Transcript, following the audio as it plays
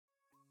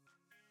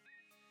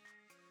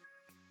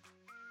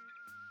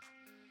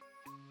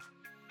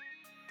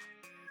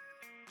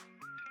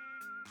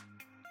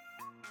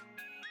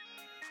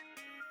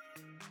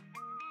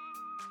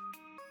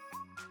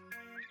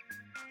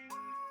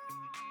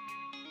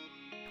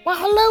Well,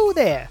 hello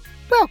there.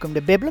 Welcome to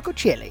Biblical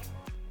Chili.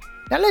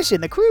 Now listen,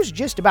 the cruise is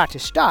just about to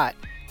start,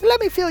 but let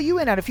me fill you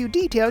in on a few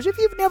details if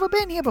you've never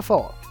been here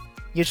before.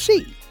 You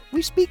see,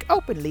 we speak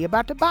openly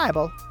about the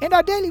Bible and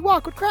our daily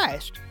walk with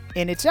Christ,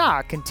 and it's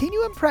our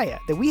continuing prayer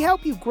that we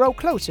help you grow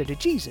closer to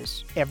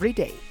Jesus every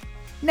day.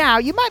 Now,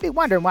 you might be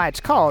wondering why it's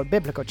called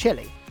Biblical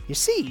Chili. You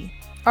see,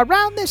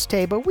 around this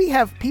table we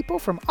have people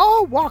from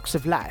all walks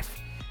of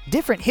life,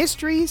 different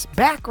histories,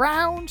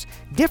 backgrounds,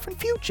 different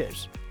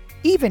futures,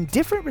 even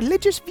different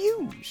religious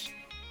views.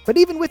 But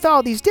even with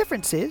all these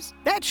differences,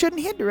 that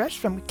shouldn't hinder us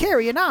from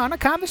carrying on a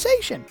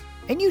conversation.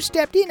 And you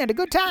stepped in at a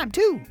good time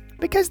too,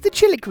 because the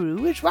Chili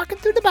Crew is walking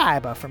through the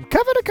Bible from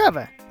cover to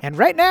cover. And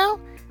right now,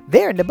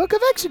 they're in the book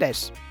of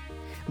Exodus.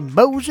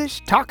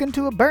 Moses talking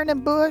to a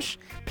burning bush,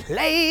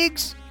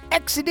 plagues,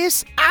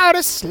 Exodus out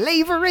of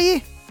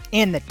slavery,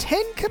 and the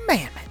 10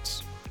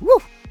 Commandments. Woo!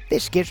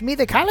 This gives me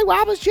the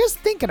collywobbles just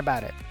thinking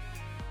about it.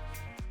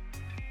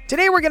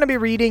 Today we're going to be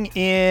reading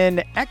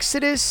in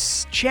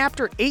Exodus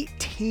chapter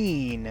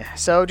 18.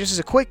 So just as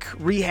a quick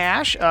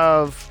rehash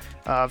of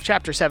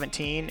chapter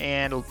 17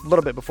 and a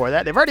little bit before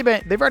that, they've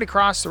already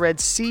crossed the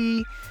Red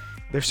Sea.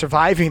 They're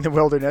surviving the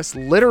wilderness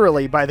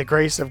literally by the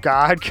grace of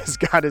God, because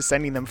God is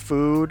sending them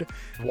food,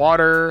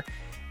 water,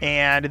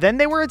 and then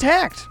they were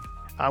attacked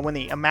when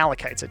the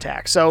Amalekites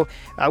attacked. So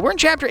we're in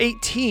chapter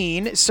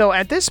 18. So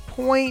at this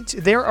point,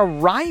 they're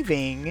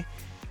arriving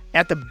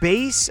at the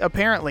base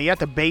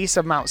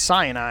of Mount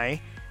Sinai,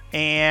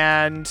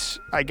 and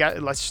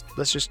let's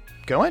just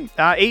go in.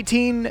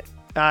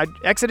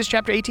 Exodus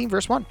chapter 18,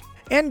 verse 1.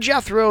 And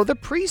Jethro, the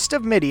priest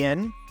of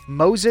Midian,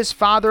 Moses'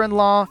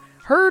 father-in-law,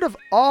 heard of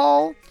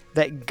all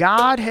that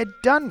God had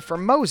done for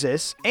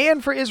Moses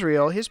and for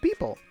Israel, his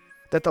people,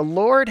 that the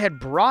Lord had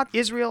brought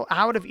Israel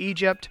out of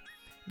Egypt.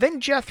 Then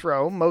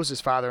Jethro,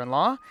 Moses'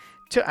 father-in-law,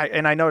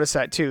 and I noticed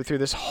that too through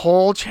this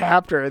whole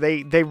chapter.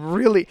 They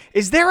really,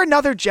 is there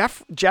another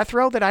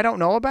Jethro that I don't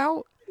know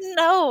about?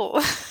 No.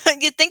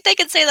 You'd think they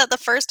could say that the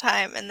first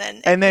time and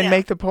then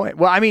make the point.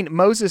 Well, I mean,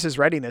 Moses is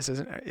writing this,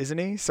 isn't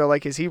he? So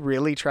like, is he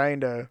really trying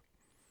to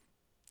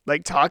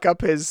like talk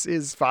up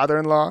his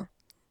father-in-law?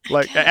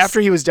 Like after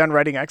he was done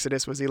writing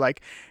Exodus, was he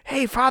like,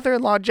 "Hey,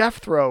 father-in-law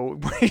Jethro,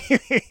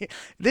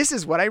 this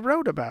is what I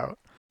wrote about."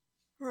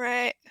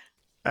 Right.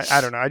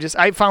 I don't know.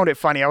 I found it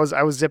funny. I was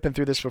zipping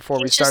through this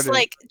before we started. Just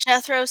like,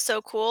 Jethro's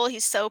so cool.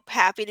 He's so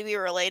happy to be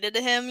related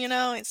to him,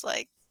 He's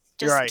like,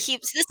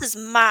 this is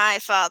my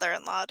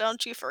father-in-law.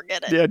 Don't you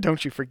forget it. Yeah,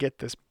 don't you forget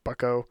this,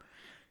 bucko.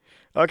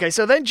 Okay,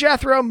 so then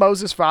Jethro,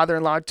 Moses'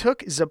 father-in-law,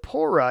 took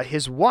Zipporah,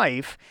 his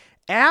wife,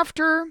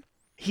 after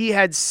he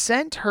had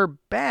sent her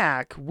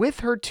back with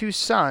her 2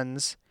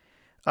 sons,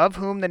 of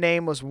whom the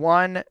name was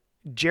one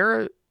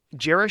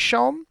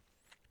Gershom,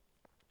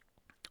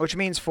 which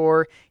means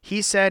for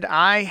he said,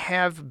 "I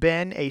have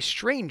been a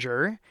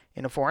stranger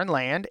in a foreign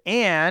land,"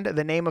 and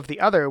the name of the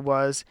other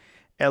was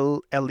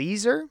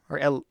Eliezer,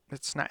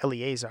 it's not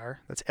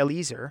Eleazar, that's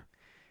Eliezer,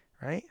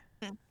 right?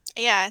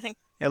 Yeah, I think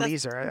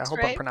Eliezer. I hope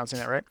right. I'm pronouncing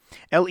that right.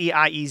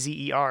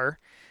 Leiezer.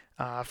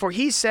 For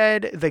he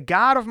said, "The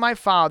God of my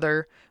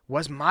father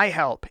was my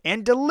help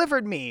and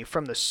delivered me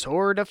from the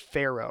sword of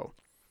Pharaoh."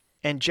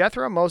 And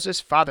Jethro,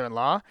 Moses'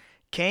 father-in-law,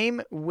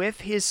 came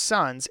with his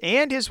sons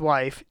and his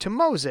wife to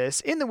Moses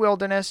in the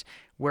wilderness,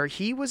 where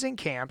he was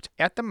encamped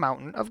at the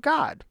mountain of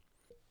God.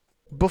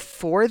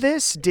 Before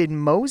this, did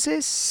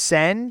Moses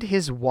send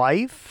his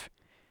wife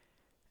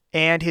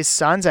and his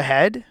sons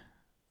ahead,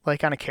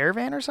 like on a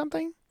caravan or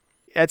something?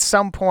 At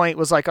some point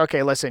was like,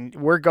 okay, listen,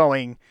 we're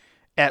going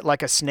at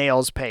like a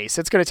snail's pace.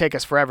 It's going to take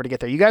us forever to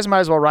get there. You guys might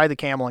as well ride the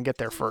camel and get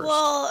there first.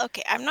 Well,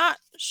 okay, I'm not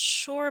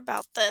sure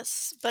about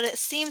this, but it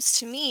seems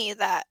to me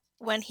that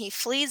when he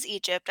flees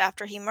Egypt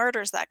after he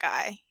murders that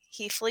guy,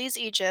 he flees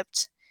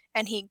Egypt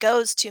and he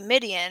goes to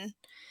Midian,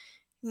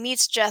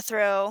 meets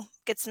Jethro,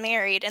 gets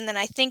married, and then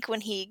I think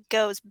when he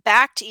goes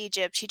back to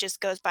Egypt, he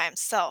just goes by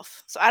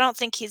himself. So I don't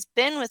think he's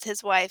been with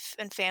his wife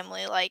and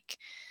family like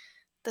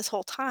this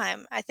whole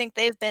time. I think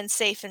they've been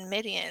safe in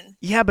Midian.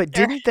 Yeah, but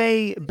didn't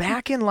they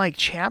back in like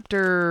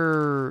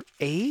chapter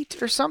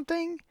 8 or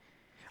something?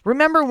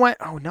 Remember when?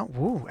 Oh no!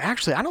 Woo!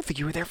 Actually, I don't think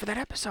you were there for that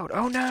episode.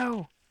 Oh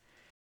no!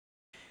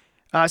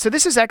 So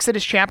this is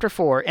Exodus chapter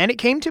 4, and it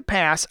came to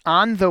pass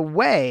on the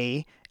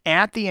way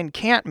at the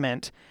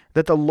encampment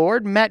that the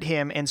Lord met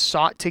him and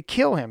sought to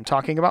kill him,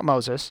 talking about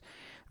Moses.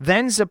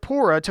 Then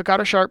Zipporah took out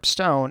a sharp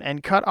stone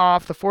and cut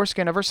off the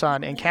foreskin of her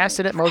son and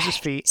cast it at Moses'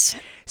 feet.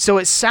 So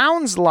it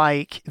sounds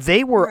like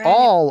they were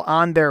all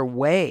on their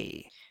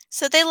way.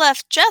 So they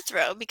left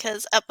Jethro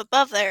because up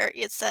above there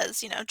it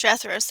says,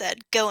 Jethro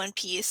said, "Go in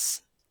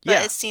peace."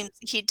 But it seems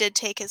he did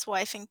take his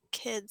wife and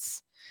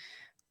kids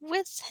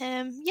with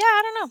him. Yeah,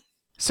 I don't know.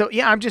 So,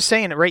 yeah, I'm just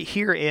saying it right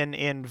here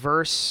in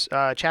verse,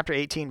 chapter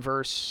 18,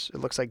 it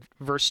looks like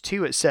verse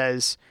 2, it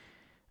says,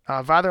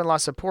 father-in-law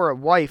Zipporah,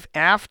 wife,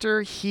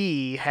 after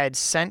he had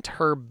sent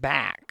her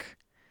back.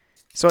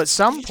 So at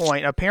some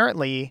point,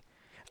 apparently,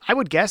 I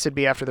would guess it'd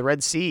be after the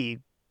Red Sea.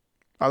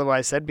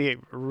 Otherwise, that'd be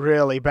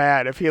really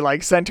bad if he,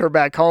 sent her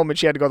back home and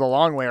she had to go the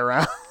long way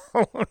around.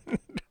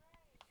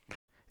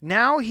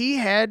 Now he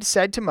had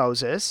said to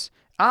Moses,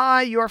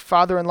 I, your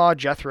father-in-law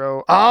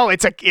Jethro. Oh,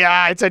 it's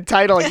a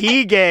title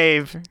he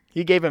gave.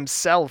 He gave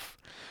himself.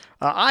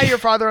 I, your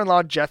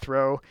father-in-law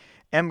Jethro,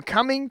 am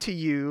coming to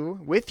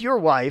you with your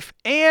wife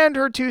and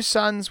her 2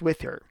 sons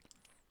with her.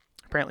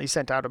 Apparently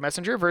sent out a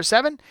messenger. Verse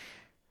 7.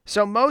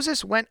 So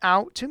Moses went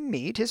out to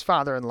meet his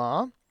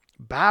father-in-law,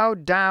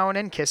 bowed down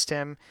and kissed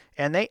him,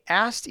 and they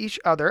asked each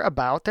other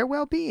about their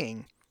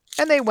well-being.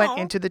 And they went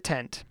Aw, into the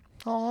tent.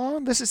 Oh,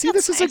 this is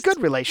that's a nice.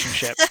 good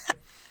relationship.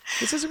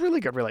 This is a really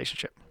good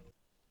relationship.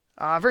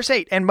 Verse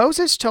 8. And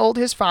Moses told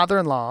his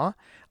father-in-law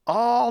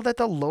all that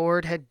the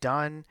Lord had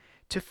done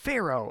to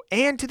Pharaoh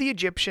and to the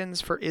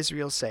Egyptians for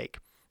Israel's sake,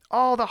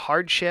 all the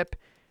hardship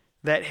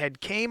that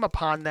had came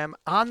upon them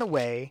on the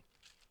way,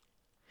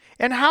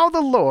 and how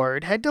the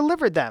Lord had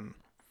delivered them.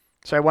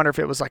 So I wonder if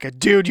it was like a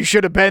dude, you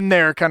should have been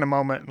there kind of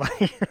moment.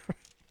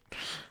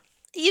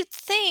 You'd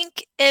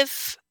think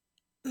if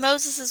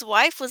Moses'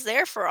 wife was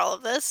there for all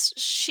of this,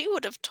 she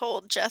would have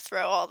told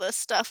Jethro all this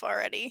stuff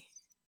already.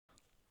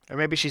 Or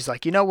maybe she's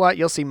like, you know what?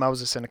 You'll see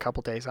Moses in a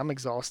couple days. I'm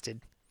exhausted.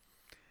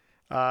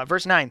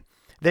 Verse 9.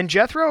 Then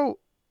Jethro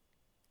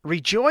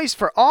rejoiced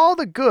for all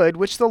the good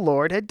which the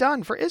Lord had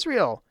done for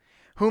Israel,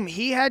 whom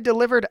he had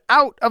delivered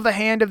out of the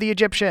hand of the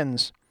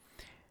Egyptians.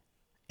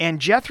 And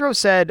Jethro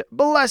said,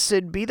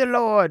 Blessed be the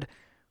Lord,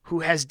 who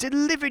has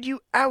delivered you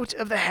out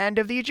of the hand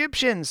of the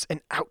Egyptians,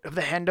 and out of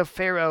the hand of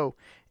Pharaoh,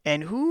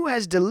 and who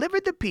has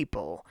delivered the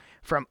people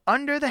from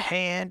under the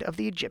hand of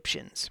the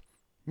Egyptians.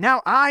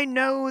 Now I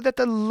know that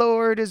the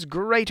Lord is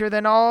greater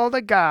than all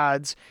the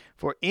gods,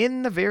 for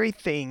in the very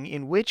thing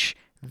in which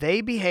they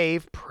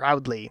behave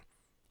proudly,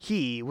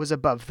 he was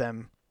above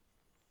them.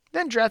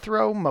 Then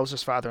Jethro,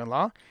 Moses'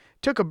 father-in-law,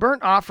 took a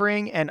burnt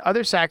offering and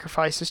other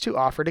sacrifices to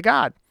offer to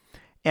God.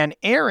 And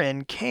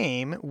Aaron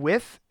came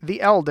with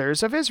the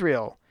elders of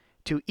Israel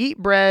to eat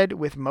bread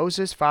with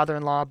Moses'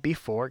 father-in-law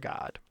before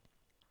God.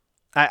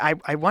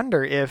 I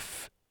wonder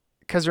if,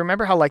 because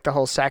remember how like the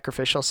whole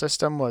sacrificial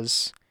system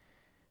was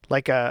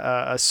like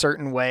a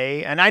certain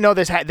way, and I know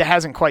that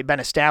hasn't quite been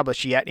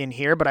established yet in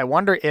here, but I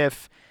wonder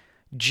if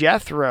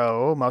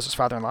Jethro, Moses'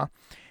 father-in-law,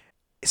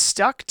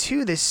 stuck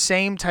to this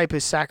same type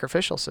of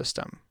sacrificial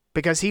system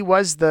because he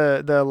was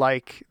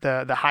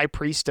the high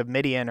priest of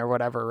Midian or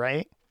whatever,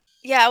 right?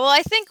 Yeah, well,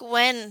 I think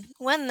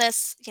when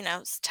this,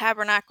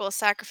 tabernacle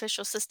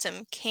sacrificial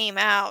system came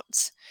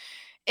out,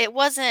 it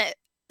wasn't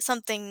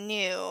something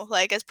new.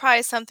 Like it's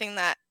probably something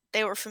that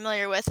they were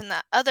familiar with and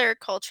that other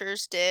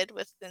cultures did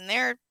within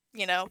their,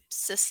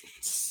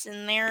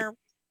 in their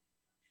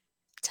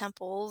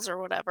temples or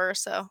whatever.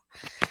 So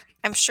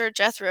I'm sure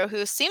Jethro,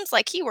 who seems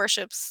like he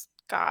worships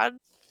God,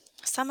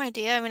 some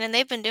idea. I mean, and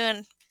they've been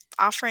doing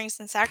offerings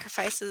and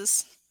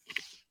sacrifices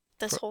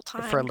this whole For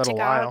a time to little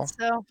God. while.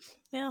 So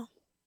yeah,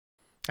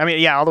 I mean,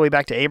 yeah, all the way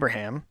back to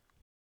Abraham.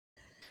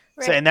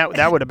 So, right. and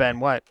that would have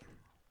been what,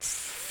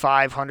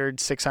 500,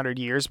 600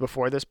 years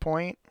before this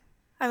point,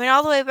 I mean,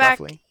 all the way back.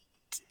 roughly.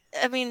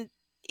 I mean,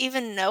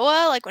 even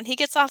Noah, like when he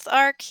gets off the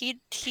ark, he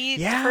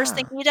the first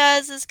thing Yeah. he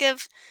does is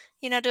give,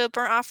 do a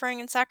burnt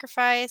offering and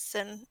sacrifice,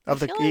 and I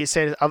feel He like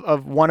said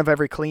of one of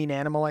every clean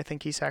animal, I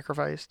think he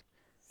sacrificed.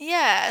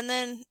 yeah, and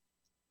then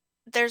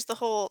there's the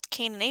whole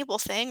Cain and Abel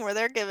thing where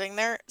they're giving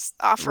their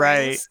Right.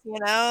 offerings,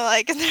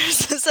 like and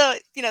there's so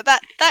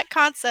that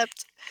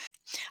concept.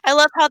 I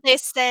love how they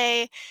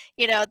say,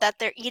 that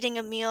they're eating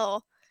a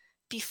meal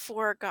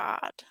before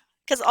God,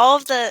 because all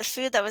of the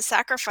food that was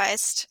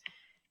sacrificed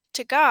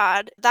to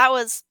God, that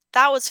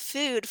was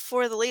food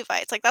for the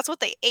Levites. Like that's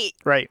what they ate.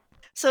 Right.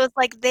 So it's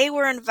like they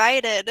were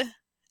invited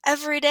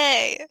every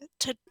day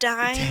to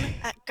dine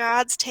at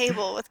God's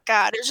table with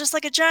God. It was just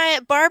like a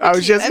giant I was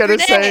barbecue just every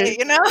gonna day, say,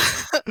 you know?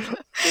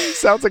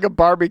 sounds like a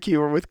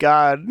barbecue with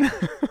God. Yeah,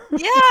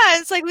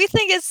 it's like we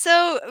think it's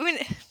so I mean,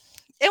 and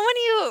when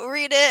you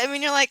read it, I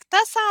mean, you're like,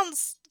 that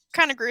sounds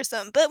kind of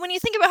gruesome. But when you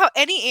think about how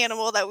any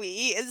animal that we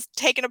eat is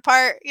taken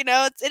apart,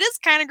 it is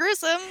kind of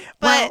gruesome.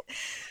 But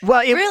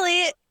well,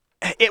 really,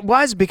 it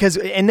was because,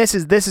 and this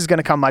is going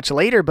to come much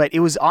later, but it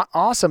was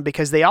awesome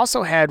because they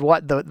also had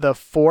the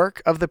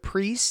fork of the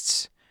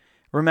priests.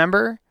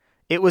 Remember,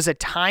 it was a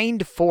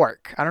tined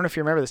fork. I don't know if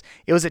you remember this.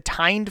 It was a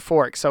tined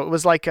fork, so it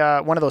was like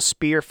one of those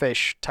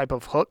spearfish type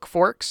of hook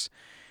forks.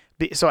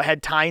 So it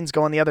had tines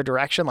going the other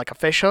direction, like a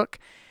fish hook.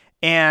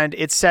 And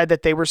it said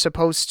that they were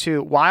supposed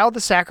to, while the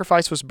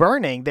sacrifice was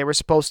burning, they were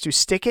supposed to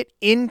stick it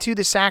into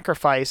the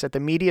sacrifice at the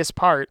meatiest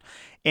part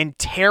and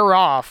tear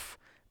off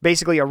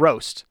basically a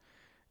roast.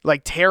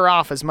 Like tear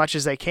off as much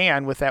as they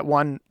can with that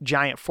one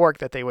giant fork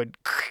that they would.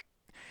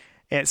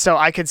 And so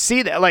I could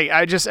see that. Like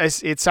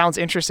it sounds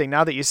interesting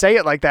now that you say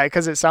it like that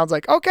because it sounds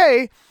like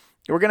okay,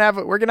 we're gonna have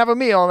a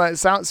meal and it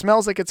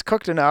smells like it's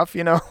cooked enough.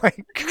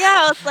 Like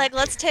yeah, it's like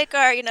let's take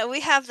our, we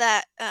have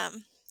that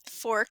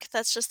fork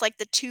that's just like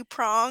the two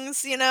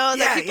prongs,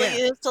 that people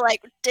use to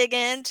like dig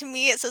in. To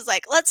me, it says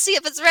like, let's see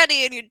if it's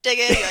ready, and you dig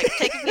in, you like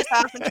take a piece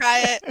off and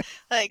try it.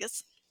 Like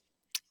it's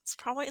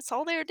probably it's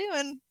all they were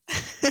doing.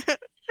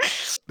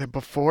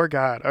 Before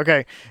God.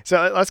 Okay,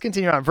 so let's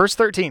continue on. Verse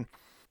 13.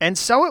 And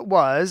so it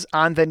was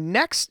on the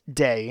next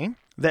day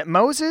that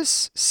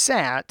Moses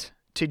sat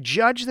to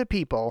judge the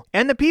people,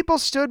 and the people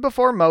stood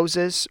before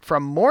Moses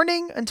from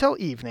morning until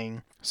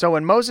evening. So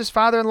when Moses'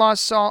 father-in-law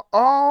saw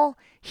all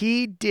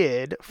he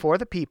did for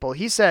the people,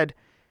 he said,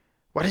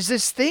 "What is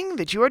this thing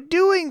that you are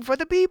doing for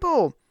the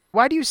people?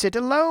 Why do you sit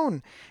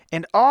alone,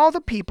 and all the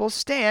people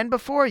stand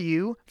before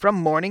you from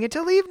morning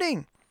until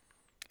evening?"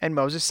 And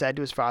Moses said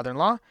to his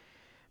father-in-law,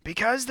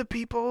 "Because the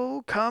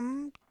people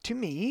come to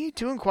me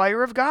to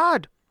inquire of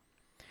God.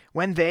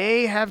 When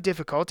they have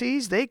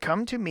difficulties, they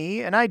come to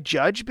me, and I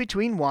judge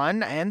between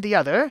one and the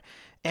other,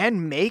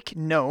 and make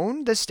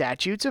known the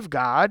statutes of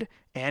God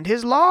and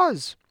his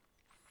laws."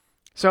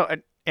 So,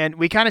 and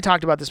we kind of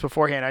talked about this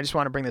beforehand. I just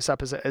want to bring this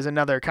up as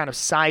another kind of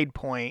side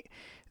point,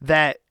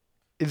 that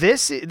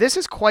this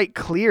is quite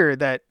clear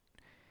that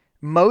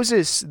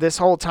Moses this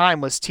whole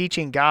time was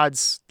teaching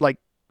God's like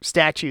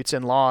statutes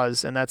and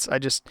laws, and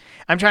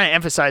I'm trying to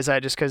emphasize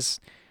that just because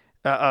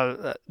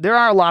there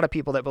are a lot of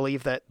people that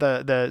believe that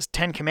the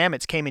Ten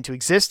Commandments came into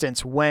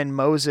existence when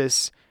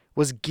Moses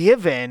was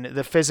given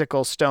the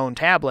physical stone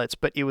tablets,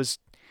 but he was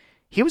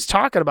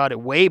talking about it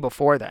way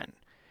before then.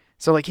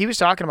 So like he was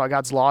talking about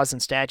God's laws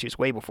and statutes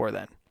way before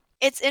then.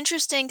 It's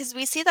interesting because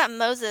we see that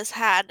Moses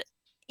had,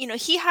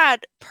 he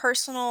had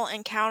personal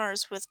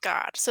encounters with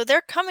God. So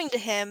they're coming to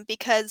him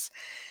because,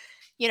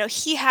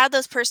 he had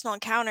those personal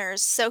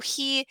encounters. So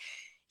he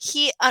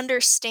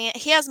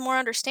has more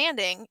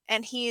understanding,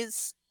 and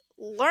he's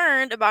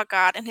learned about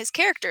God and his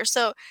character.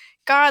 So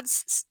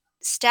God's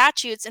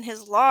statutes and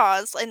his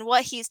laws and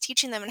what he's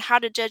teaching them and how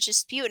to judge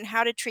dispute and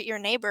how to treat your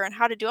neighbor and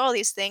how to do all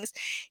these things,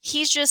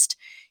 he's just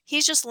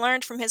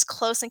learned from his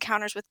close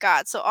encounters with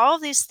God. So all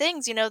of these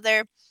things,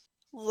 they're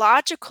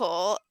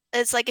logical.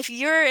 It's like if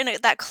you're in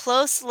that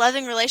close,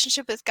 loving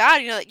relationship with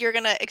God, that you're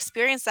going to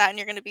experience that and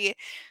you're going to be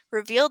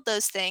revealed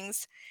those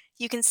things.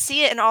 You can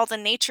see it in all the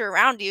nature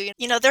around you.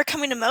 They're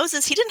coming to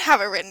Moses. He didn't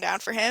have it written down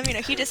for him.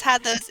 He just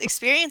had those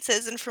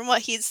experiences, and from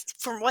what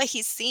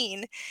he's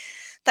seen,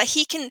 that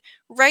he can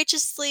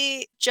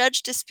righteously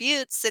judge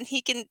disputes, and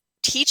he can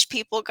teach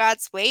people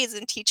God's ways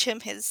and teach him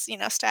his,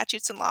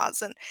 statutes and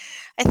laws. And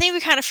I think we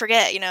kind of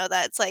forget,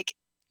 that it's like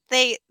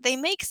it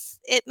makes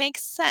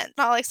sense.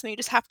 Not like something you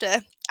just have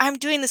to, I'm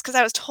doing this because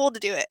I was told to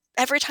do it.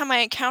 Every time I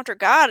encounter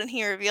God and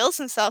he reveals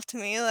himself to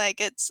me, like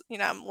it's,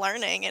 I'm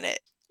learning, and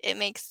it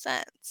makes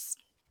sense.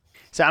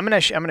 So I'm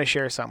gonna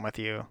share something with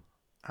you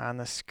on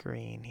the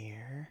screen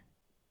here.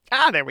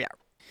 There we are.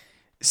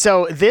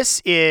 So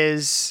this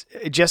is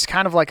just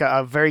kind of like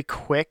a very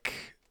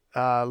quick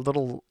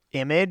little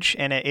image,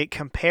 and it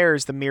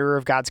compares the mirror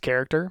of God's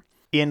character.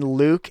 In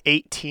Luke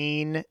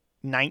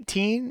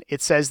 18:19,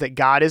 it says that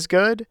God is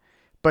good,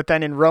 but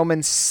then in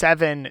Romans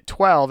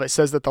 7:12, it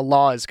says that the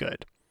law is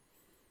good.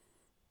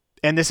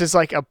 And this is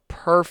like a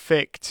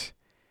perfect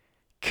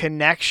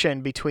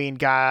connection between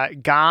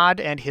God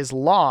and his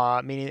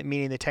law,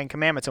 meaning the Ten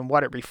Commandments and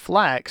what it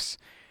reflects,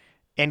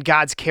 and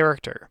God's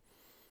character.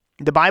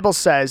 The Bible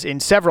says in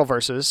several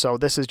verses, so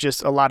this is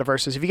just a lot of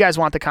verses. If you guys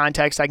want the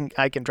context,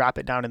 I can drop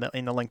it down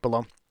in the link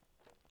below.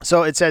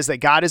 So it says that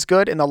God is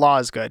good and the law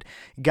is good.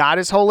 God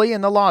is holy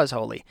and the law is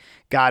holy.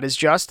 God is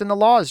just and the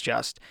law is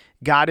just.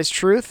 God is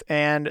truth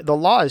and the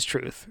law is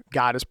truth.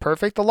 God is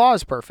perfect, the law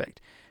is perfect.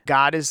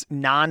 God is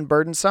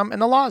non-burdensome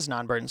and the law is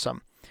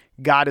non-burdensome.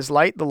 God is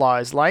light, the law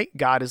is light.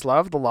 God is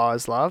love, the law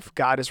is love.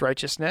 God is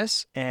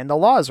righteousness and the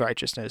law is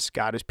righteousness.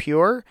 God is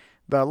pure,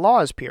 the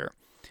law is pure.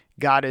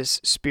 God is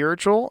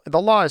spiritual,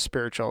 the law is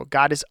spiritual.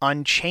 God is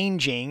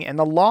unchanging and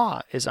the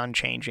law is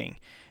unchanging.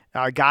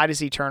 God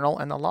is eternal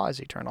and the law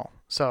is eternal.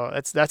 So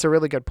that's a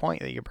really good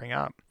point that you bring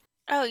up.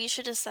 Oh, you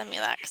should just send me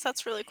that because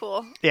that's really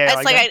cool. Yeah,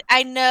 it's like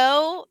I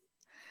know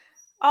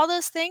all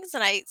those things,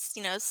 and I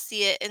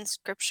see it in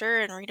scripture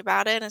and read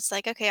about it, and it's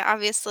like, okay,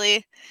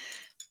 obviously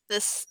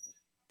this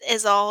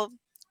is all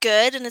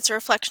good and it's a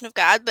reflection of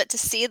God, but to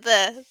see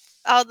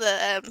all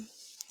the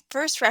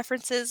verse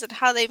references and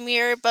how they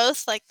mirror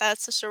both, like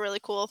that's just a really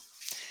cool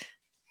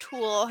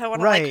tool. I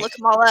want to like look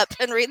them all up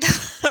and read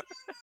them.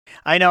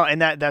 I know,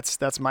 and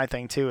that's my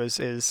thing too.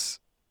 Is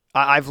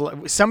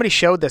somebody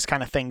showed this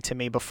kind of thing to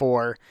me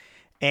before,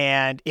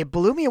 and it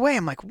blew me away.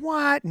 I'm like,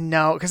 what?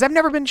 No, because I've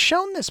never been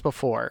shown this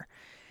before,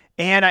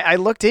 and I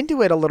looked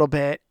into it a little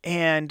bit,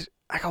 and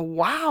I go,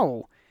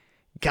 wow,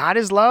 God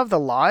is love, the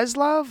law is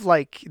love.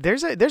 Like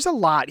there's a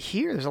lot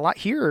here. There's a lot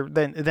here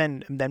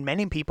than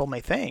many people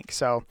may think.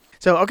 So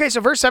okay. So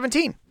verse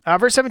 17.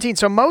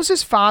 So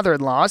Moses'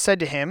 father-in-law said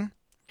to him,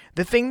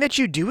 "The thing that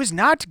you do is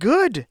not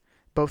good.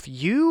 Both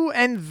you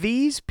and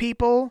these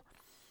people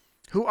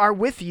who are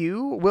with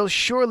you will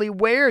surely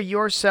wear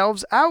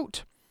yourselves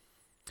out.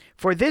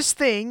 For this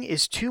thing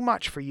is too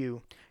much for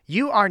you.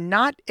 You are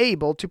not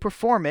able to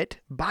perform it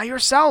by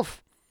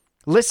yourself.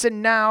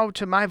 Listen now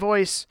to my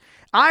voice.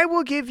 I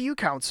will give you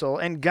counsel,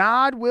 and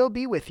God will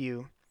be with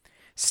you.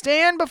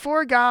 Stand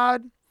before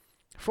God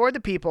for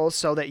the people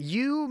so that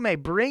you may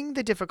bring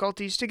the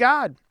difficulties to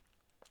God.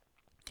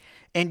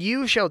 And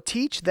you shall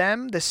teach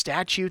them the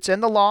statutes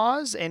and the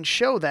laws, and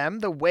show them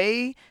the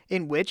way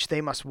in which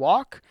they must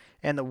walk,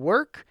 and the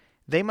work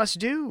they must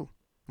do.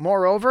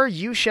 Moreover,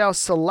 you shall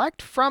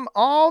select from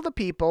all the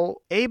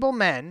people able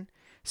men,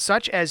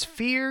 such as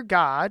fear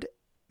God,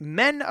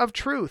 men of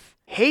truth,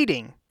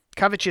 hating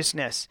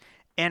covetousness,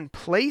 and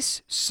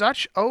place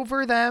such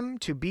over them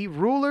to be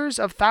rulers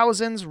of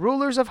thousands,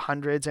 rulers of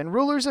hundreds, and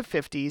rulers of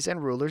fifties,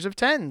 and rulers of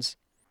tens.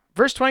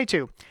 Verse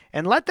 22,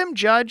 and let them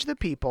judge the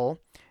people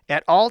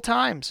at all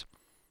times.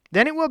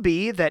 Then it will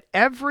be that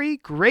every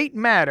great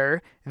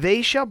matter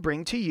they shall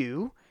bring to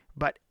you,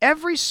 but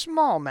every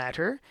small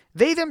matter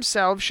they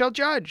themselves shall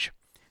judge.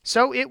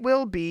 So it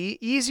will be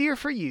easier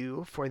for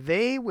you, for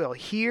they will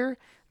bear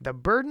the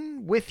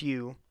burden with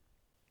you.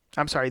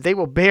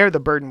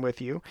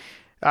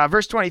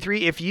 Verse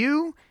 23, if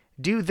you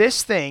do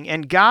this thing,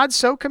 and God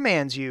so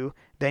commands you,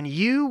 then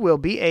you will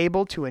be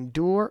able to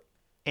endure,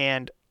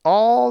 and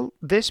all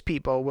this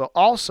people will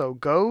also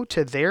go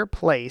to their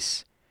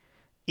place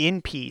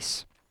in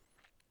peace.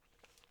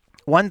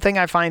 One thing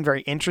I find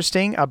very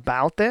interesting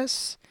about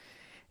this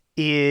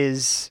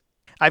is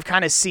I've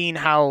kind of seen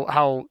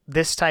how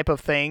this type of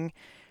thing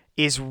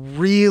is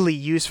really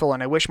useful,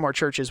 and I wish more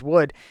churches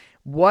would.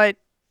 What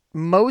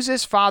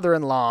Moses'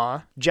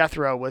 father-in-law,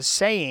 Jethro, was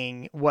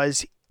saying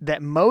was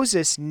that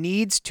Moses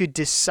needs to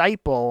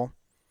disciple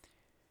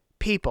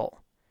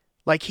people.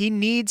 Like, he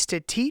needs to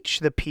teach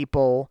the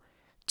people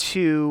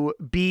to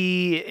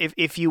be,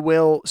 if you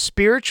will,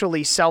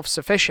 spiritually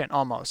self-sufficient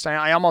almost.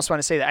 I almost want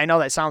to say that. I know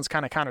that sounds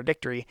kind of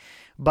contradictory,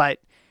 but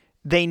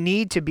they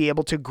need to be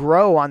able to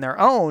grow on their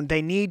own.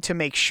 They need to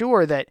make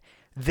sure that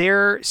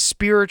their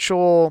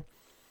spiritual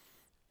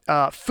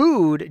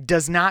food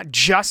does not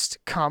just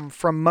come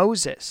from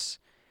Moses.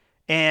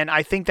 And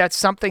I think that's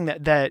something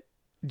that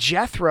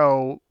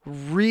Jethro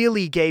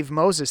really gave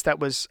Moses that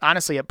was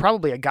honestly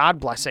probably a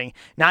God blessing,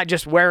 not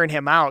just wearing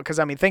him out. Because,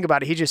 I mean, think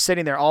about it. He's just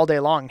sitting there all day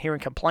long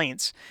hearing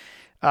complaints.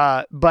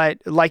 But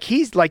like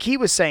he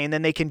was saying,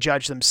 then they can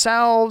judge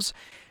themselves.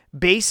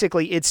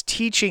 Basically, it's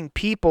teaching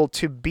people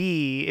to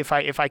be, if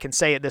I can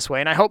say it this way,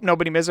 and I hope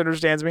nobody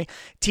misunderstands me,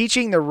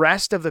 teaching the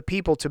rest of the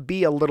people to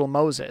be a little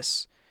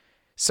Moses,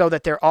 so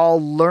that they're all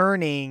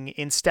learning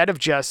instead of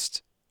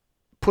just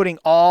putting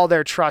all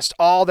their trust,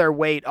 all their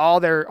weight,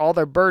 all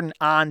their burden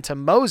onto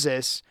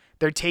Moses.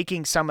 They're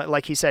taking some,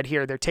 like he said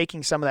here, they're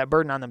taking some of that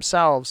burden on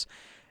themselves,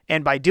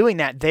 and by doing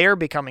that, they're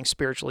becoming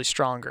spiritually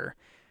stronger.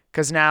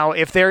 Because now,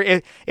 if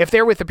they're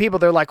with the people,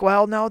 they're like,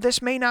 well, no,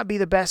 this may not be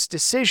the best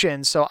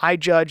decision, so I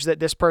judge that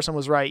this person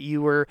was right.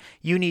 You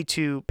need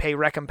to pay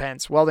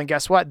recompense. Well, then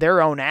guess what?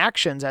 Their own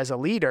actions as a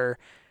leader,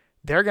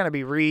 they're going to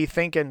be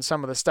rethinking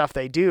some of the stuff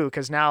they do,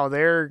 because now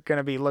they're going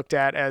to be looked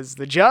at as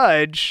the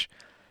judge,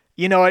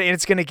 and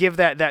it's going to give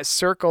that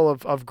circle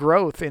of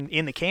growth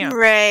in the camp.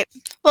 Right.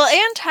 Well,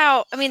 and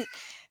how, I mean,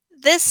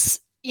 this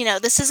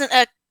isn't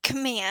a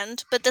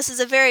command, but this is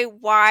a very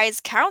wise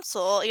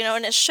counsel,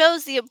 and it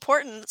shows the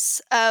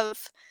importance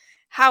of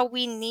how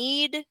we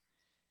need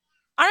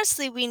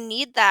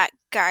that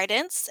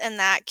guidance and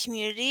that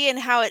community, and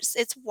how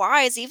it's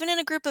wise, even in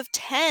a group of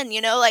 10,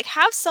 like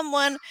have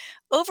someone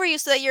over you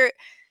so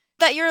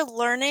that you're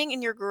learning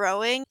and you're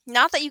growing.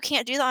 Not that you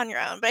can't do that on your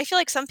own, but I feel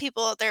like some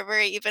people, they're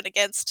very even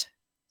against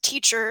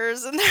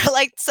teachers, and they're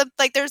like,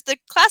 there's the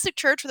classic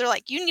church where they're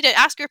like, you need to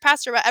ask your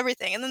pastor about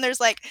everything, and then there's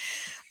like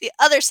the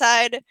other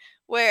side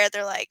where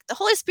they're like, the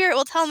Holy Spirit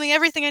will tell me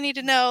everything I need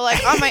to know,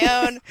 like on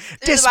my own.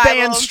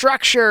 Disband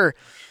structure.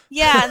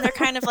 Yeah, and they're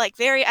kind of like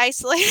very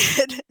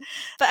isolated.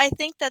 But I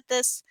think that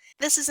this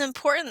is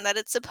important, that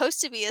it's supposed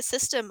to be a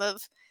system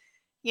of,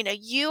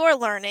 you are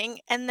learning,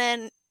 and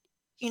then,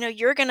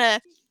 you're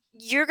gonna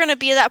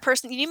be that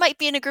person. You might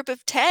be in a group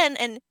of 10,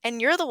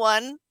 and you're the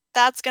one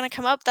that's gonna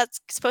come up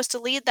that's supposed to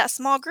lead that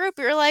small group.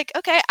 You're like,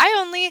 okay,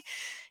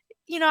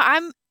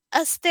 I'm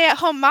a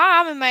stay-at-home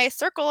mom, and my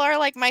circle are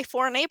like my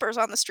 4 neighbors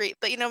on the street,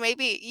 but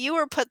maybe you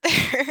were put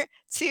there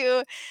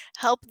to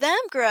help them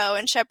grow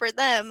and shepherd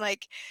them,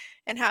 like,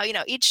 and how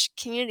each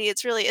community,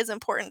 it's really is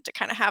important to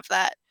kind of have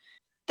that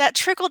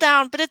trickle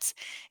down, but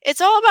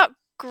it's all about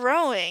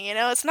growing.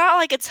 It's not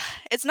like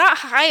it's not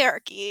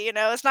hierarchy.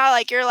 It's not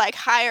like you're like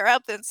higher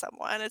up than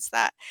someone. It's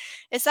that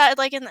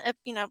like in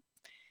the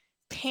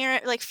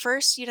parent, like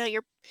first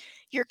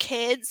your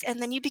kids,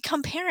 and then you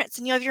become parents,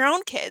 and you have your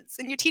own kids,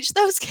 and you teach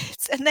those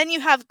kids, and then you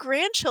have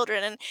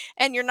grandchildren,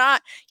 and you're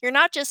not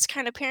just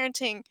kind of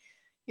parenting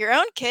your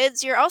own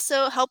kids, you're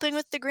also helping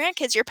with the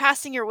grandkids. You're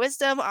passing your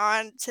wisdom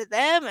on to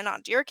them and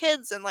on to your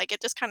kids, and like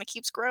it just kind of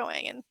keeps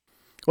growing. And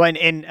well,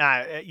 and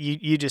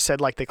you just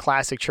said like the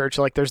classic church,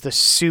 like there's the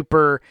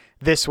super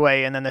this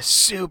way and then the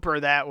super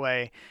that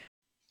way.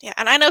 Yeah,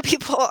 and I know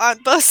people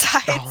on both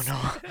sides. Oh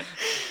no.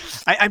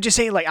 I'm just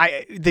saying,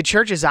 like the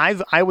churches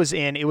I was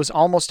in, it was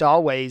almost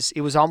always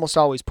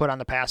put on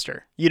the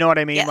pastor. You know what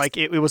I mean? Yes. Like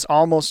it was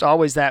almost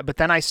always that. But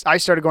then I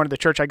started going to the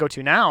church I go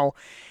to now,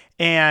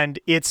 and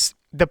it's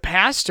the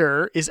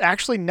pastor is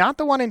actually not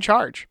the one in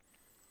charge.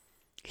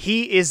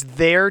 He is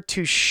there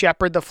to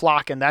shepherd the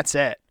flock, and that's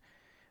it.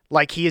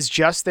 Like he is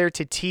just there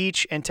to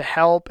teach and to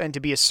help and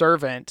to be a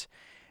servant.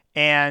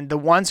 And the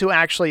ones who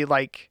actually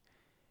like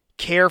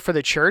care for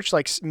the church,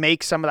 like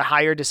make some of the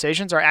higher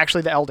decisions, are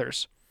actually the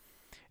elders.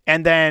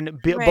 And then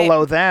Right.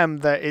 below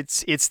them,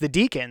 it's the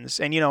deacons.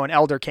 And, an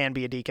elder can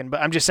be a deacon.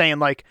 But I'm just saying,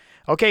 like,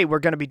 okay, we're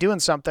going to be doing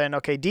something.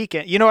 Okay,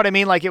 deacon. You know what I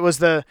mean? Like, it was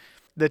the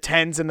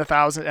tens and the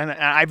thousands. And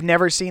I've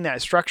never seen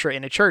that structure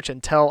in a church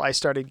until I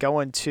started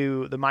going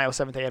to the Mayo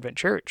Seventh-day Advent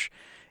Church.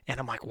 And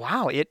I'm like,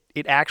 wow, it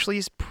actually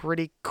is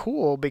pretty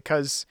cool,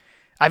 because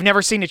I've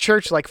never seen a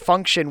church like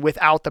function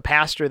without the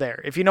pastor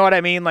there. If you know what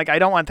I mean? Like, I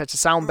don't want that to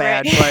sound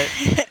bad,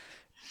 but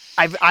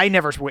I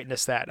never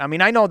witnessed that. I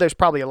mean, I know there's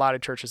probably a lot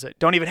of churches that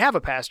don't even have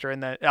a pastor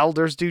and the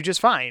elders do just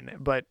fine,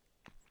 but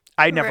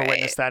I never Right.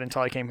 witnessed that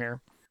until I came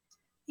here.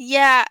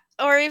 Yeah,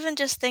 or even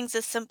just things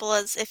as simple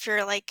as if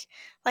you're like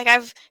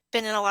I've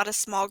been in a lot of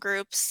small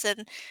groups,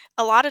 and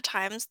a lot of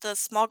times the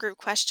small group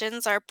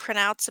questions are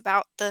printouts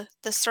about the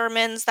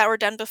sermons that were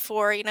done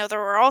before. There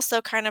were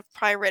also kind of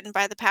probably written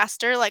by the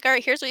pastor, like, all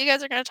right, here's what you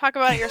guys are going to talk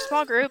about at your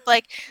small group,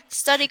 like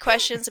study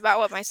questions about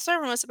what my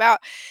sermon was about.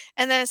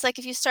 And then it's like,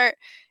 if you start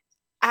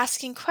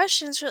asking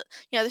questions,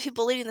 the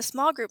people leading the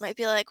small group might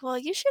be like, well,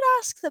 you should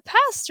ask the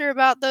pastor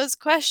about those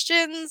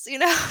questions,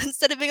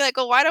 instead of being like,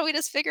 well, why don't we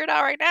just figure it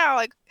out right now?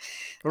 Like,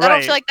 I don't feel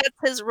Right. like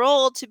that's his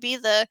role to be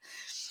the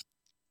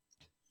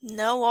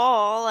know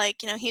all.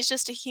 Like, he's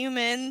just a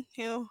human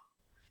who.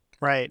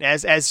 Right.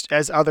 As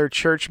other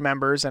church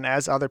members and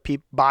as other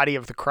body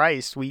of the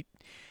Christ, we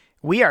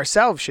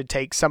ourselves should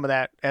take some of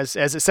that, as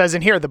it says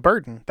in here, the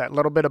burden, that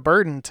little bit of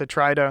burden, to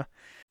try to.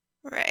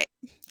 Right.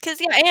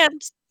 Because, yeah,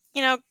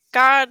 and,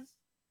 God,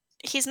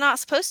 he's not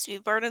supposed to be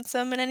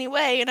burdensome in any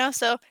way,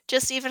 so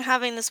just even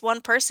having this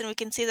one person, we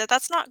can see that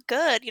that's not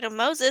good.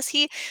 Moses,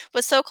 he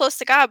was so close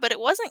to God, but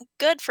it wasn't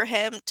good for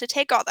him to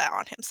take all that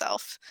on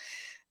himself.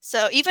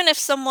 So even if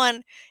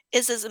someone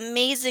is as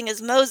amazing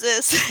as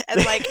Moses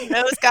and like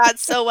knows God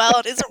so well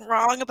and isn't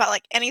wrong about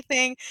like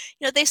anything,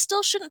 they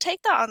still shouldn't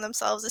take that on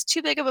themselves. It's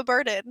too big of a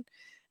burden,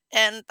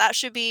 and that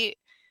should be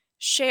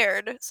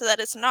shared so that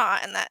it's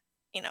not, and that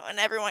and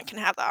everyone can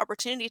have the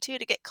opportunity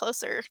to get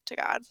closer to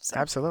God. So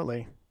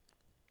Absolutely.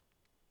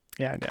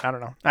 Yeah, I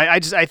don't know. I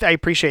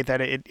appreciate that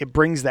it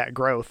brings that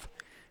growth.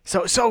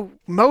 So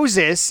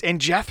Moses and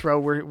Jethro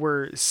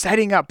were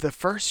setting up the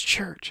first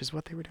church, is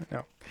what they were doing.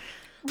 No.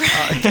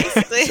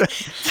 basically,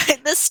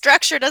 this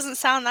structure doesn't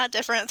sound that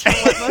different from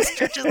what most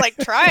churches like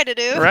try to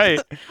do. Right.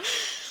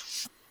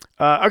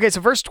 Okay, so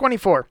verse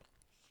 24.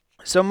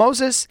 So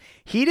Moses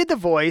heeded the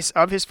voice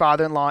of his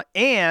father-in-law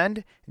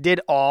and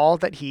did all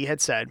that he had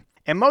said.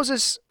 And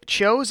Moses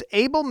chose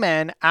able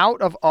men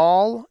out of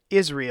all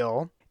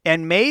Israel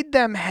and made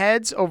them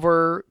heads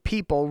over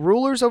people,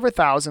 rulers over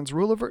thousands,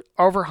 rulers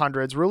over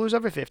hundreds, rulers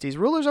over 50s,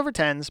 rulers over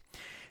 10s.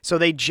 So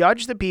they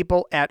judged the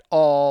people at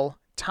all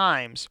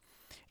times.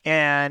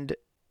 And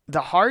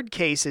the hard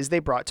cases they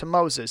brought to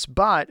Moses,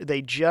 but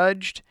they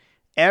judged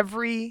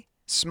every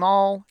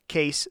small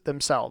case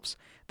themselves.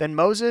 Then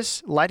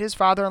Moses let his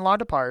father-in-law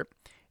depart,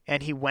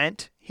 and he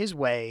went his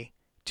way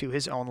to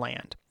his own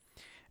land.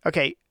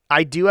 Okay,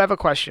 I do have a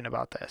question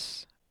about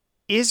this.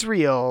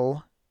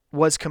 Israel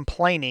was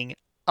complaining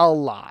a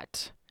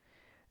lot,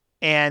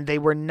 and they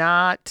were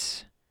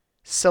not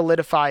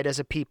solidified as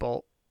a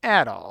people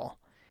at all.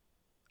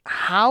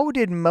 How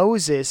did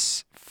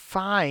Moses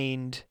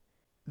find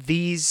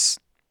these,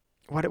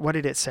 what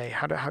did it say?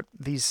 How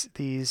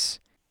these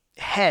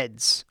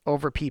heads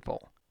over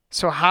people?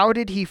 So how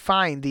did he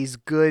find these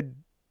good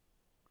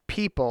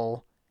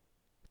people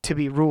to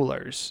be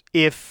rulers?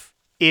 If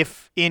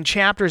in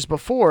chapters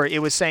before it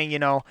was saying,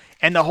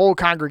 and the whole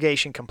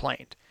congregation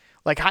complained.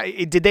 Like, how,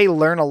 did they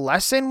learn a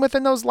lesson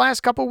within those last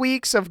couple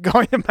weeks of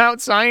going to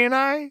Mount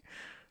Sinai?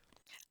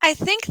 I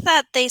think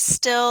that they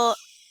still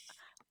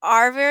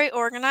are very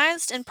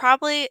organized, and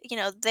probably,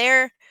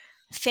 their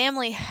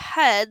family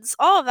heads,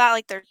 all of that,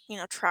 like their,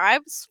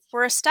 tribes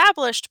were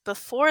established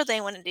before they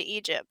went into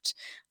Egypt.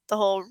 The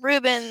whole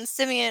Reuben,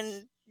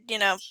 Simeon,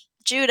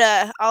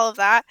 Judah, all of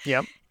that.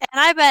 Yep. And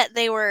I bet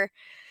they were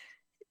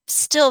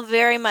still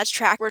very much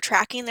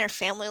tracking their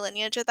family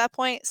lineage at that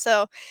point.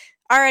 So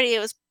already it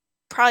was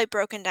probably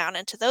broken down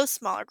into those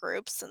smaller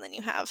groups, and then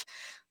you have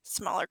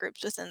smaller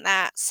groups within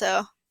that.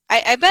 So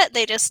I bet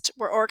they just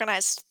were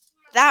organized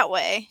that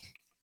way.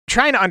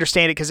 Trying to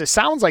understand it, because it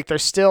sounds like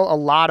there's still a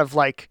lot of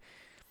like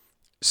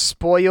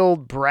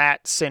spoiled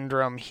brat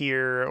syndrome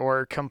here,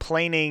 or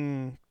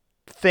complaining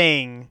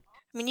thing.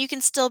 I mean, you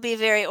can still be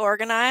very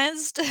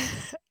organized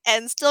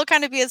and still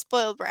kind of be a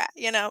spoiled brat,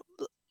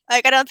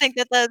 Like, I don't think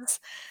that those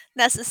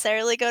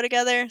necessarily go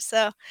together.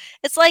 So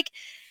it's like,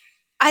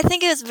 I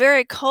think it is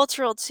very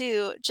cultural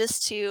too,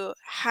 just to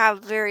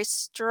have very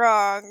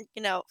strong,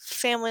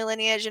 family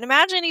lineage. And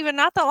imagine even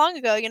not that long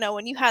ago,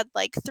 when you had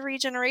like 3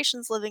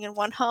 generations living in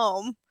one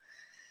home.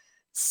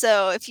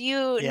 So if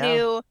you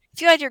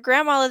had your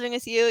grandma living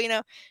with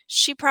you,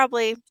 you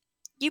probably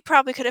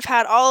could have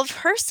had all of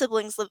her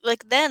siblings live.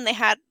 Like, then they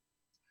had,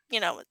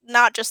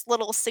 not just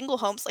little single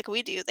homes like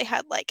we do. They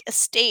had like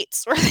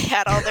estates where they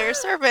had all their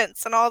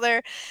servants and all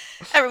their.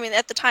 I mean,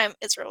 at the time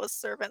Israel was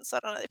servants, so I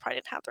don't know. They probably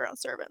didn't have their own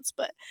servants,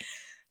 but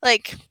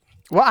like.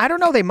 Well, I don't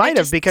know. They might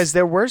have, just- because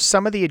there were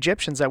some of the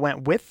Egyptians that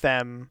went with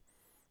them,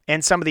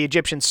 and some of the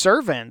Egyptian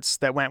servants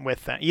that went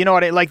with them. You know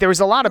what? Like there was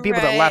a lot of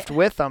people that Right. left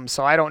with them,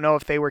 so I don't know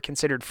if they were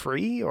considered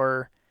free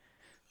or.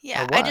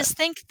 Yeah, what? I just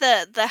think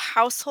the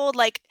household,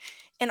 like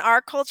in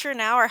our culture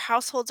now, our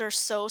households are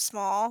so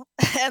small,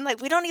 and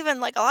like we don't even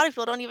like a lot of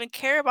people don't even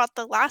care about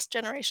the last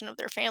generation of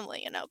their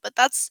family, but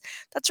that's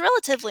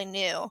relatively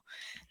new.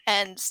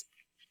 And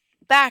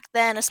back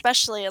then,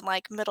 especially in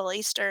like Middle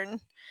Eastern,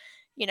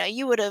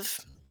 you would have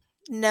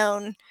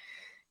known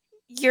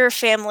your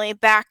family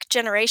back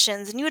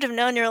generations, and you would have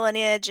known your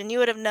lineage, and you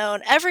would have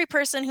known every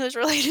person who was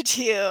related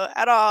to you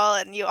at all,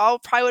 and you all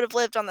probably would have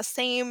lived on the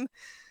same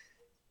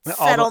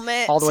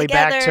settlement all the way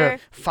together. back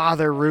to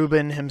Father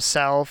Reuben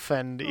himself,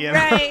 and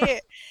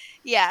Right.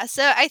 Yeah,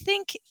 so I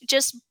think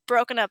just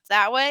broken up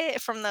that way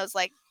from those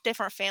like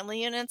different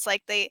family units,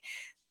 like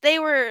they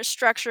were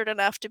structured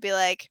enough to be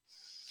like,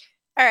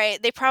 all right,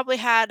 they probably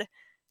had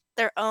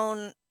their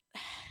own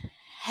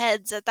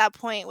heads at that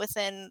point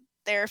within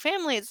their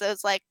families. So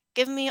it's like,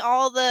 give me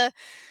all the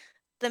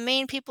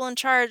main people in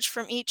charge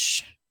from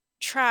each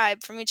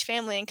tribe, from each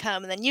family, and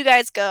come, and then you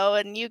guys go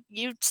and you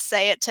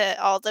say it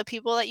to all the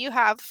people that you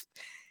have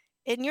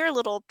in your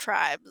little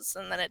tribes,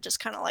 and then it just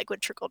kind of like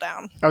would trickle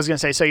down. I was gonna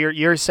say, so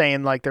you're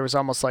saying like there was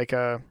almost like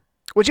a,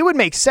 which it would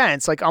make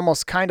sense, like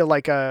almost kind of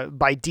like a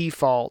by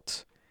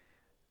default.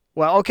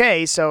 Well,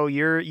 okay, so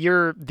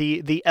you're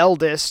the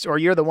eldest, or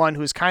you're the one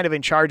who's kind of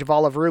in charge of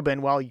all of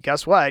Reuben. Well,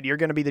 guess what? You're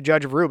going to be the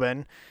judge of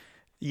Reuben,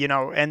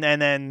 and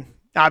then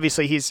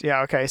obviously he's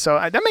okay. So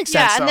that makes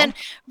sense. Yeah, and then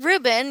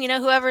Reuben,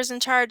 whoever's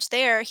in charge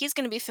there, he's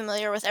going to be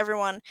familiar with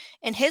everyone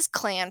in his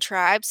clan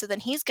tribe. So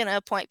then he's going to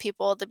appoint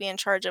people to be in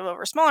charge of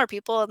over smaller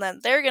people, and then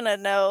they're going to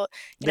know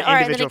the all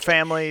right, individual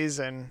families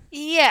and.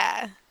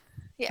 Yeah.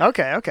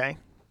 Okay.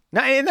 No,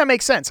 and that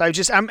makes sense. I'm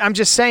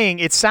just saying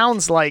it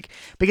sounds like,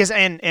 because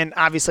and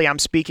obviously I'm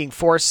speaking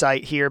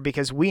foresight here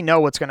because we know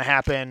what's going to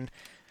happen.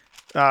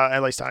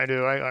 At least I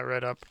do. I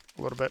read up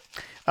a little bit.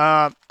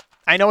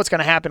 I know what's going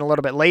to happen a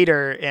little bit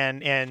later,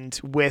 and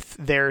with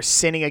their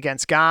sinning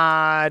against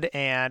God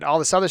and all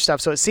this other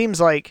stuff. So it seems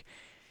like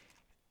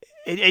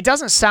it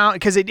doesn't sound,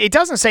 because it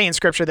doesn't say in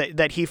Scripture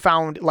that he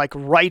found like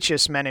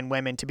righteous men and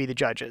women to be the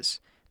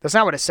judges. That's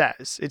not what it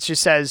says. It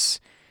just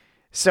says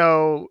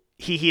so.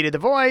 He heeded the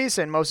voice,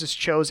 and Moses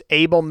chose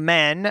able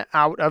men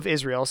out of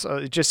Israel. So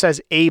it just says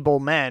able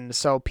men.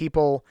 So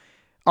people,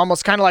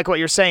 almost kind of like what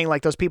you're saying,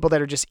 like those people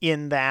that are just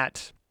in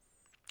that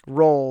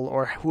role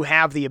or who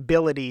have the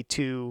ability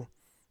to,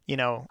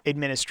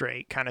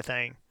 administrate kind of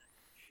thing.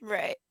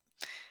 Right.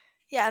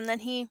 Yeah, and then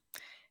he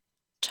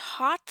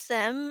taught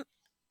them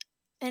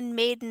and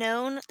made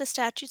known the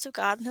statutes of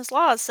God and his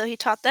laws. So he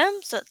taught them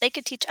so that they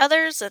could teach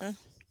others, and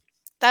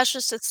that's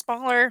just a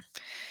smaller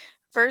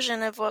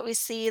version of what we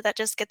see that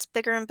just gets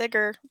bigger and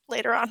bigger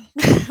later on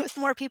with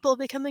more people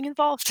becoming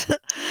involved.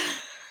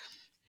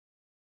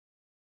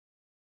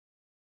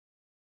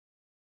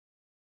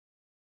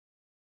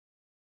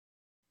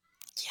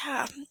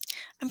 Yeah,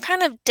 I'm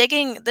kind of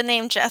digging the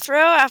name Jethro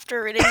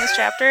after reading this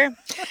chapter.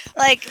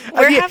 Like,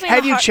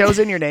 have you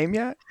chosen your name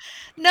yet?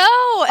 No,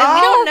 and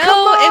we don't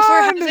know if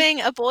we're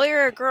having a boy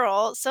or a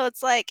girl. So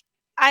it's like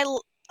I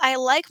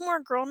like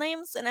more girl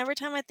names, and every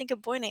time I think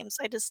of boy names,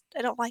 I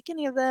don't like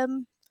any of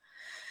them.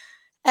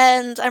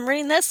 And I'm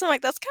reading this, and I'm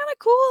like, that's kind of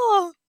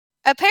cool.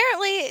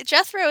 Apparently,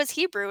 Jethro is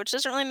Hebrew, which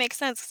doesn't really make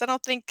sense because I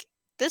don't think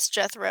this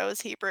Jethro is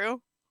Hebrew.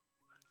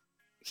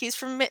 He's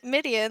from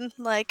Midian.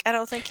 Like, I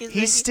don't think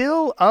he's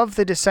still of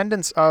the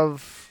descendants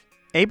of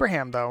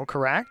Abraham, though,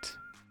 correct?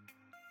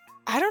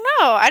 I don't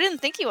know. I didn't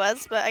think he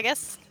was, but I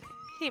guess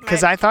he might.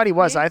 Because I thought he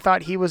was. I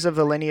thought he was of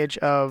the lineage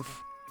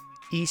of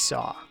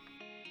Esau.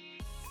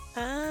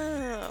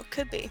 Oh,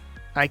 could be.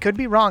 I could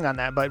be wrong on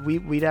that, but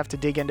we'd have to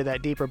dig into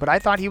that deeper. But I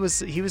thought he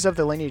was of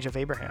the lineage of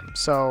Abraham.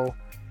 So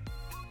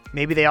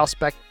maybe they all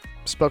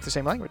spoke the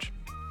same language.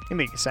 It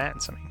makes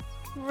sense. I mean,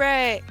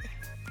 right.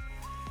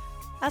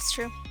 That's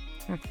true.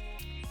 All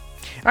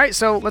right,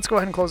 so let's go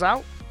ahead and close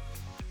out.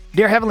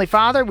 Dear Heavenly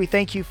Father, we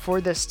thank you for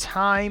this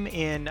time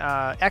in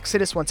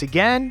Exodus once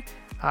again.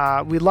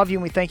 We love you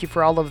and we thank you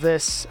for all of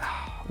this,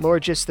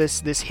 Lord, just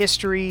this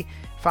history,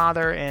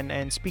 Father,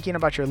 and speaking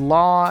about your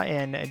law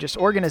and just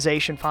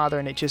organization, Father,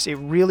 and it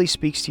really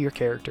speaks to your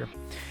character.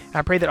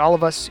 I pray that all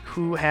of us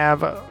who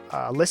have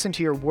listened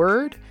to your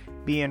word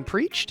being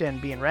preached and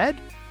being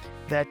read,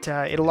 that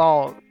it'll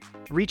all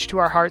reach to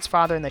our hearts,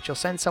 Father, and that you'll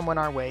send someone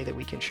our way that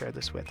we can share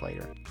this with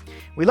later.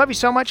 We love you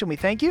so much and we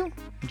thank you.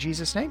 In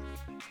Jesus' name,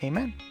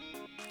 amen.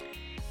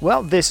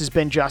 Well, this has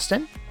been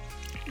Justin.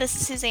 This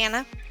is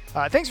Susanna.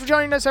 Thanks for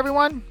joining us,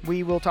 everyone.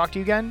 We will talk to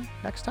you again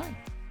next time.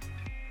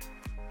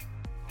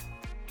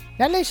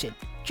 Now listen,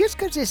 just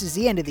because this is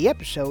the end of the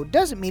episode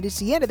doesn't mean it's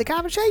the end of the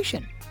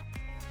conversation.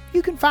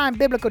 You can find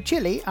Biblical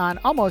Chili on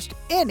almost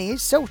any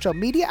social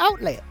media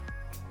outlet.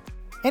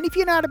 And if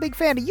you're not a big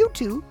fan of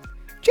YouTube,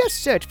 just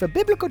search for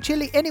Biblical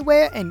Chili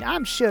anywhere and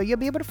I'm sure you'll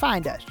be able to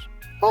find us.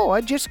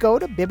 Or just go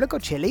to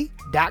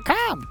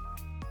biblicalchili.com.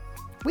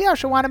 We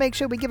also want to make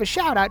sure we give a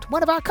shout out to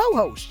one of our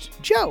co-hosts,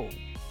 Joe,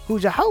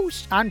 who's a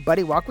host on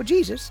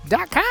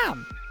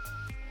BuddyWalkWithJesus.com.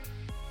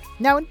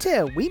 Now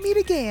until we meet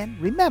again,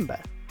 remember,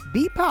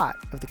 be part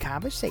of the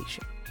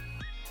conversation.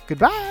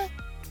 Goodbye.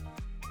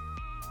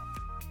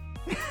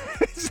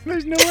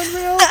 There's no one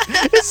else.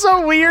 It's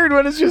so weird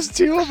when it's just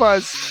two of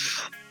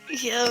us.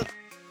 Yep.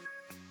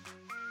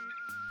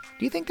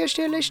 Do you think they're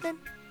still listening?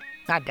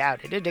 I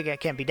doubt it. There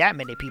can't be that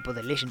many people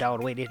that listened all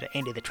the way to the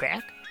end of the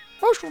track.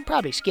 Most of them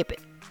probably skip it.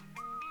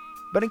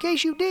 But in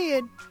case you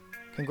did,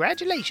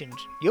 congratulations.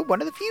 You're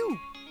one of the few.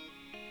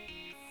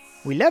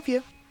 We love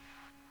you.